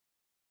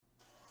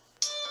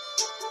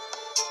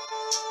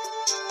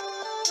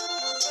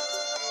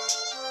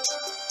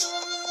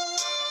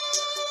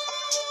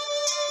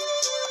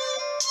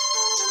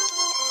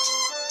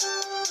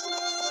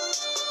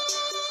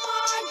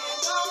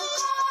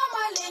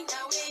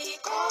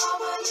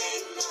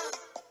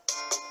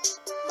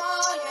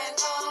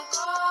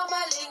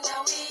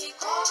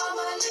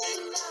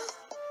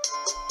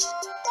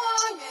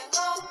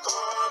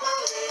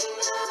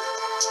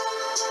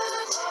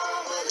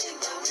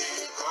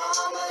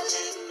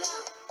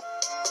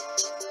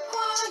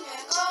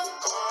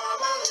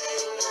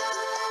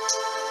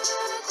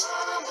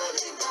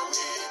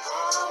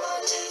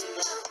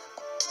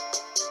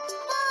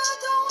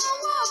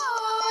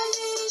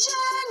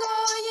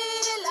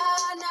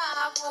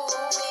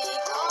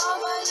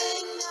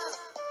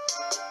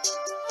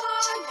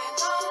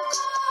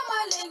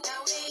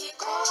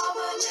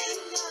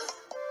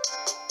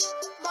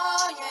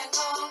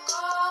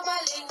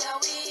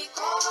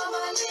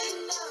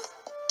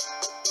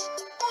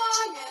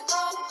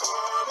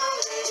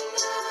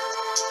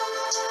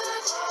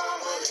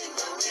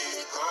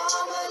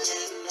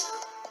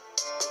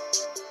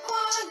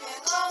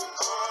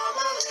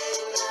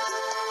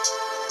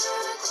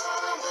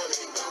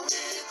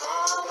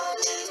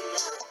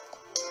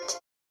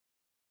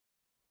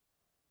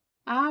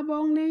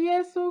Abong ni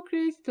Yesu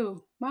Kristo,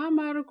 ma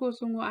Marcos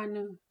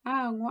ngwanu,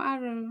 a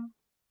ngwaru.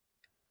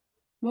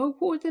 Mo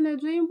kuutene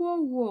dwimbo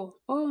wo,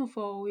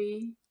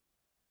 mfowi.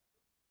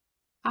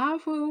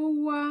 Afu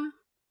uwa,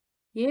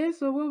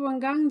 Yesu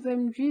bubangang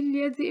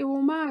zemjiliezi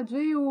iwuma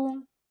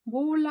dwiu,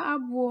 bula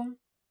abu.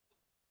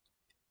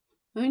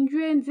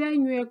 Njwe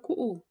nzanywe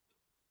kuu,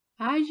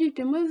 aji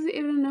tumuzi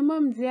irina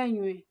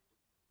mamzanywe.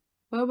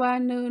 Baba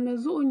na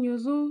zu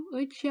nyuzu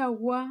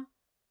uchiawa.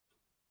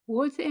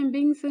 Wote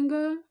mbing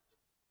singa.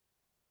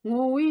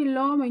 Ngui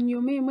lo ma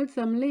nyume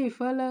mutsam le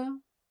fala.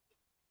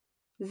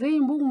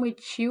 Zimbu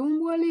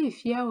mchiumbo le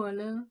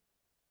fiawala.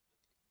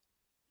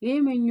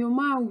 Le ma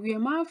nyuma uwe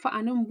ma fa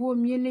anambo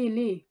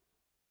miele.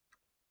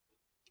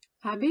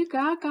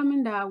 Abika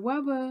kamenda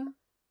waba.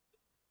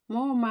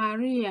 Mo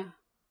Maria.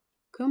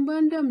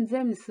 Kumbandam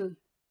zemse.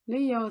 Le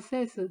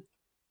yosese.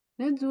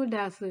 Ne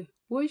judase.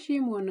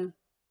 Woshimona.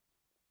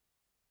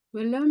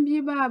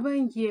 Walambi baba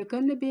ngie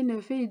kanabe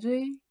na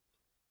fejwe.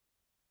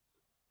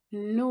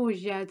 No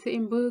jate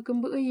imbu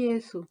kumbu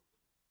Yesu.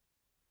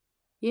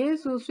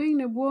 Yesu swing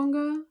na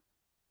bonga.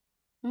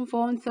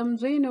 Mfon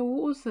samzwe na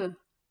wusa.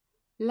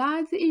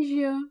 Laat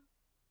ije.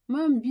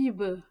 Man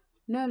bibe.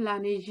 Na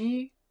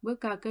laneji.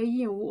 Bukaka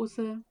yin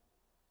wusa.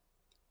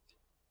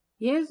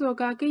 Yesu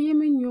kaka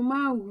yimi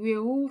nyuma uwe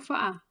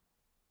ufa.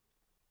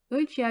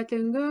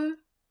 Uchiatenga.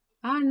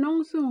 A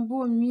nongsun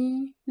bo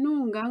mi.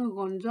 Nungang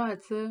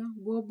gonjate.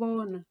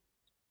 Bobona.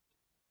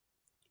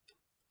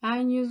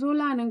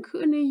 Anyuzula nan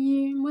kune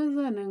yi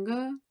maza nanga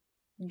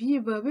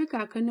biba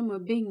bika kana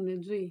mabing na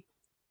dwe.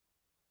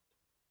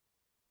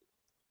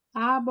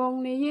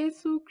 Abong na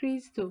Yesu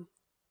Kristo.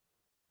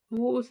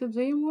 Wo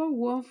usadwe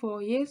wo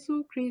for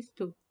Yesu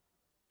Kristo.